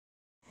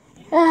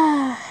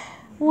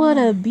what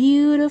a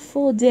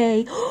beautiful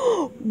day.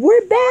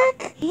 We're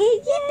back!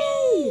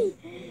 Yippee!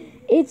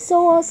 It's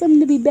so awesome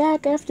to be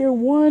back after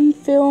one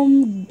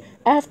film,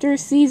 after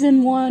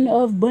season 1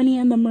 of Bunnie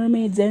and the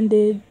Mermaids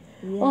ended.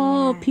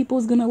 Oh,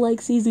 people's gonna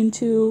like season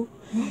 2.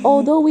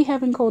 Although we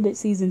haven't called it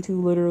season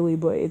 2 literally,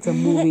 but it's a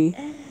movie.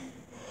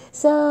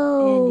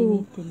 So, And you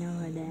need to know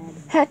her dad.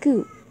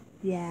 Haku,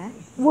 Yeah?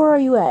 where are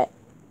you at?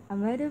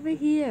 I'm right over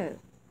here.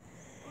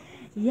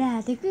 Yeah,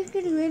 I think we're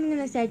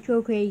gonna start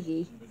so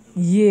crazy.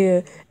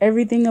 Yeah,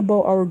 everything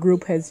about our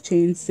group has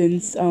changed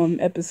since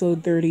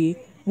episode 30,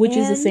 which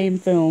is the And- same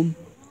film.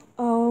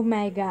 Oh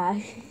my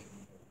gosh.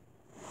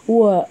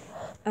 What?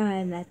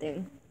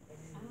 Nothing.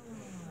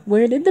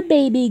 Where did the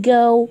baby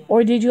go?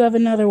 Or did you have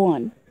another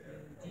one?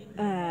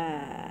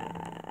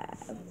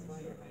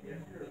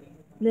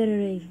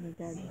 Literally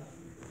dead.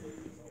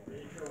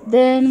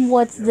 Then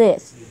what's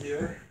this?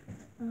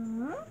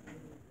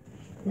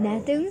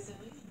 Nothing?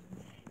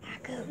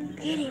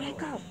 Kitty, let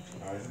go.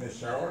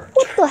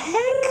 What the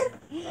heck?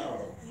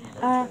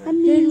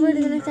 Then we're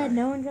gonna say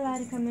no one's allowed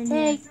to come in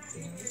Hey, here.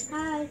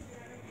 Hi.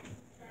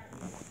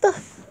 the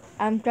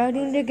I'm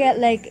starting to get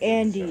like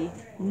Andy.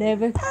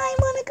 Never. I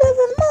wanna go to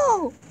the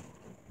mall.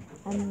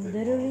 I'm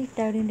literally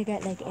starting to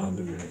get like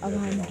Andy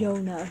around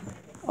Jonah.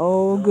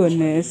 Oh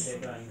goodness.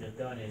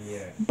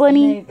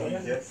 Bunnie,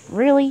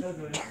 really?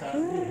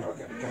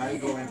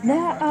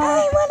 No,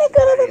 I wanna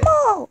go to the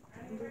mall.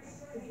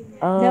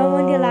 no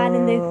one's allowed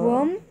in this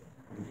room.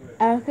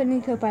 Erica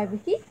needs her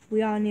private key.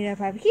 We all need our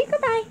private key.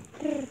 Goodbye.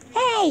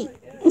 Hey,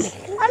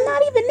 I'm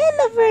not even in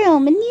the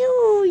room, and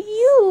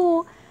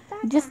you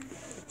just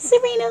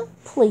Serena,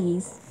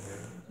 please.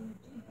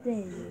 There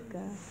you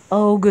go.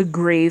 Oh, good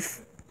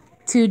grief.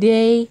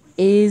 Today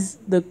is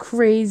the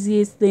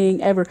craziest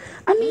thing ever.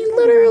 I mean,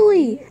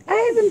 literally, I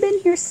haven't been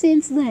here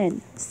since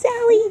then.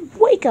 Sally,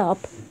 wake up.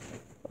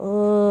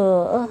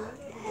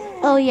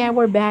 Oh, yeah,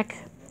 we're back.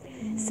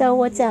 So,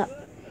 what's up?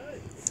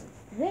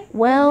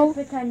 Well,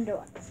 Pretend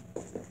door.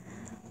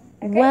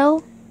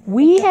 well,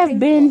 we have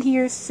been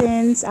here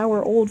since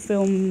our old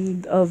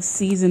film of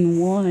season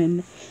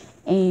 1.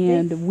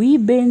 And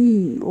we've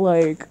been,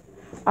 like,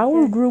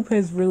 our group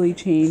has really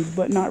changed,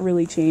 but not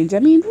really changed. I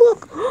mean,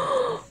 look.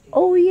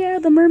 Oh, yeah,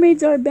 the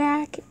mermaids are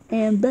back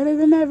and better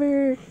than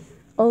ever.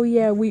 Oh,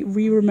 yeah,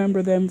 we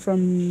remember them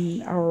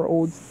from our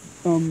old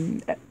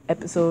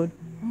episode.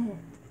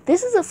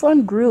 This is a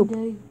fun group.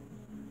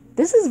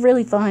 This is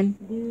really fun.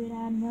 Dude,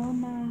 I know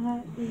my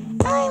heart is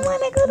I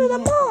want to go to the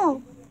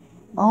mall.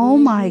 Oh,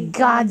 my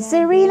God,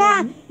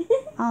 Serena.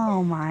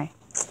 Oh, my.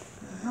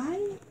 Why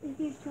is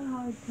it so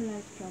hard to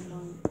like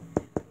someone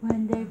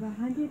when there's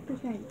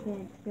 100%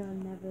 chance they'll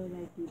never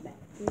like you back?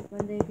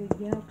 When there's a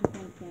 0%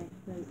 chance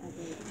they'll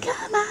ever like you.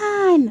 Come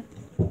on.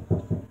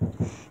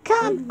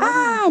 Come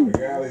on.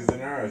 Allie's the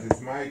nurse.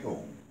 It's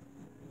Michael.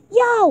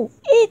 Yo,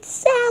 it's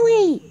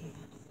Sally.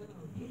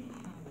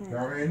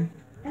 Come in.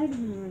 I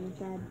don't know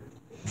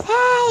What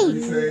Hey. do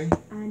you say?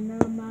 I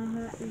know my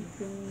heart is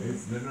dead.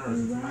 It's the nurse.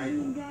 It's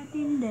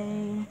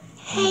Michael.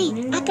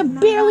 Hey, I can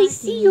barely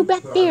see you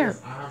back there.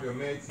 I have your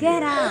meds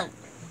Get here. out!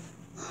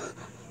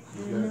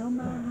 I know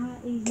my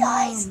heart is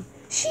Guys,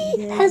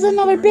 she has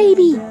another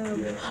baby.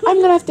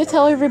 I'm gonna have to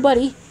tell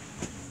everybody.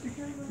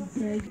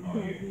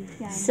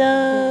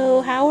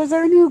 So, how is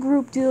our new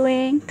group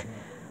doing?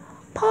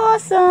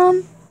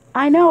 Possum.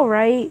 I know,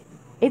 right?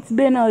 It's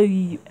been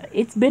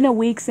a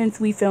week since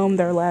we filmed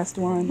our last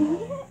one.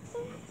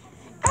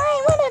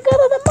 I wanna go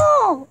to the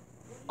mall.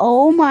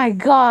 Oh my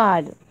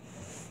God.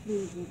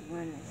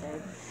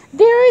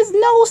 There is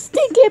no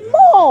stinking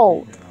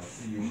mall.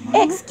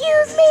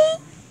 Excuse me?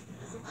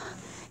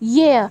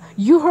 Yeah,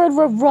 you heard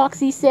what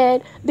Roxy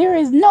said. There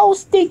is no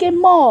stinking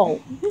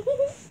mall.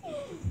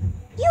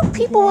 You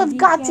people have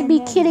got to be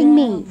kidding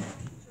me.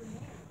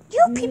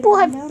 You people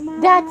have...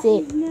 That's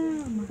it.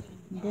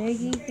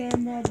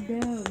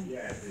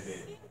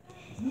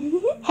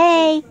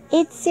 Hey,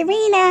 it's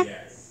Serena.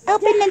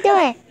 Open the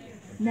door.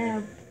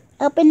 No.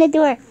 Open the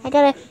door. I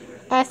gotta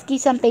ask you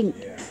something.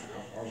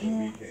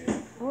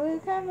 We're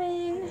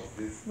coming.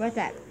 What's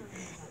that?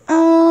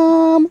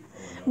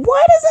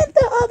 Why doesn't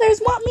the others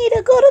want me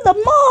to go to the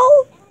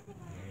mall?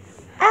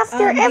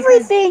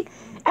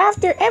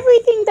 After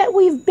everything that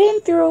we've been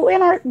through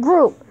in our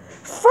group.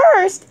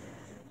 First,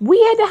 we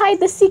had to hide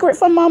the secret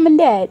from Mom and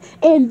Dad.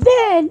 And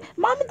then,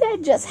 Mom and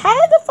Dad just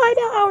had to find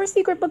out our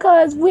secret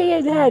because we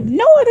had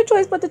no other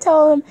choice but to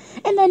tell them.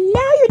 And then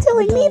now you're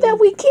telling me that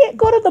we can't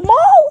go to the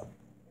mall?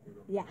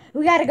 Yeah,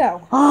 we gotta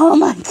go. Oh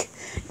my God.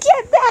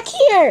 Get back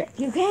here!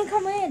 You can't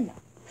come in.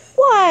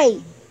 Why?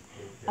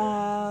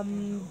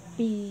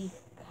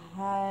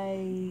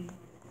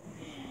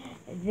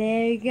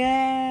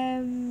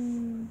 Because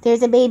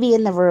There's a baby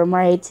in the room,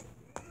 right?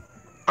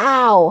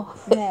 Ow.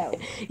 no.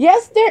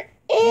 Yes, there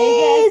There's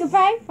a is.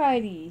 surprise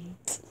party.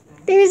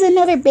 There's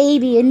another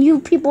baby, and you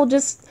people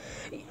just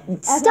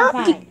stop.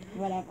 Fine.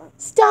 Whatever.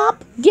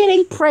 Stop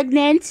getting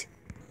pregnant.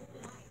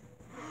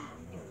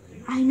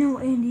 I know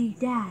Andy's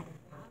dad.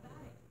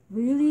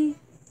 Really?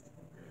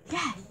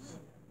 Yes.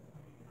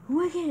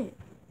 Look at it.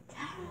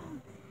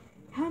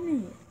 Tell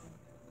me,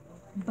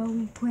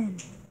 Bowie Quinn.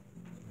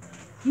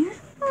 You know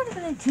what I'm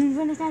gonna choose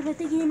when I start with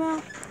the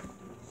email?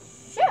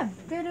 Sure,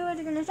 go to what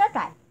I'm gonna start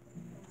by.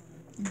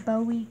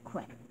 Bowie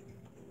Quinn.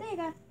 There you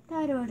go.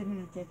 Tell you what I'm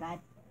gonna start by.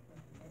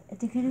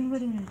 It's a good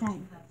what I'm gonna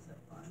type.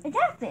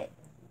 Exactly.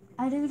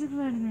 I do what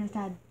I'm gonna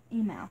type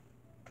email.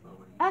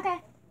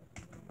 Okay.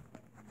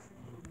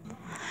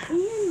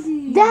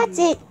 Andy. That's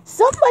it.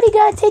 Somebody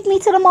gotta take me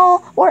to the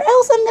mall, or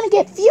else I'm gonna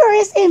get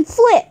furious and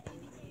flip.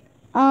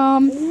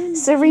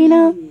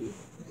 Serena,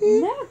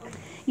 Look.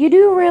 you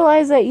do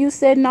realize that you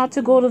said not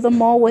to go to the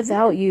mall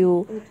without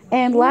you,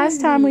 and last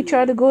time we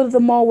tried to go to the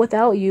mall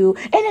without you,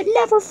 and it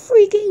never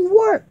freaking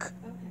worked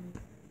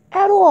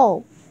at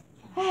all.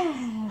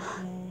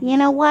 You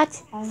know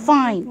what?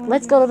 Fine,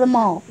 let's go to the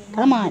mall.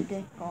 Come on.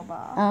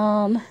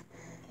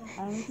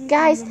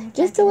 Guys,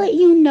 just to let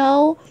you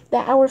know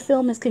that our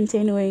film is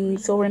continuing,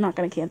 so we're not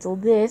gonna cancel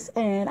this,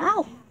 and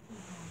ow.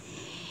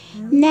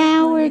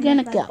 Now we're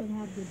gonna go.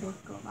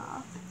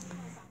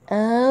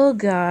 Oh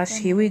gosh,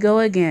 here we go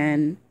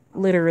again.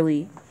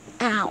 Literally.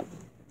 Ow.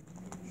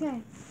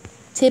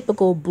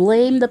 Typical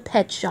blame the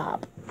pet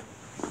shop.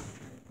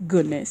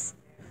 Goodness.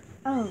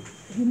 Oh,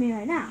 you mean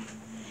right now?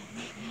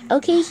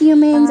 Okay,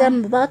 humans,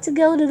 I'm about to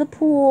go to the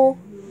pool.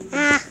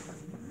 Ah.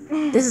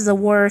 This is the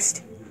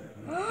worst.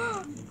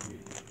 Oh,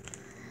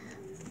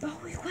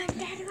 we went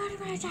there to go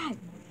to my side.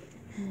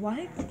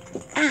 What?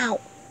 Ow.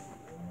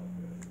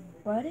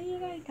 What are you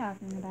guys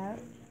talking about?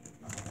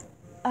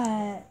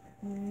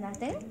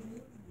 Nothing?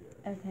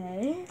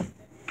 Okay.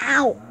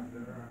 Ow.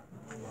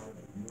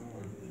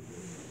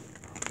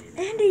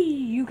 Andy,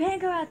 you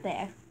can't go out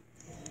there.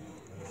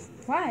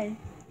 Why?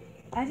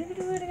 I think it's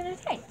what I'm gonna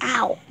say.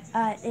 Ow.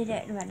 It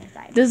didn't run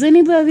inside. Does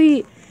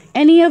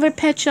any other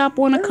pet shop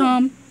want to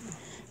come?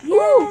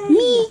 Ooh,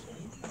 me.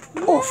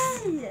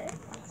 Oof.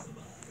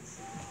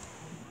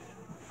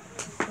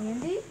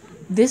 Andy?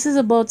 This is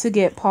about to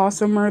get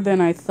pawsomer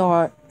than I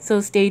thought, so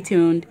stay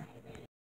tuned.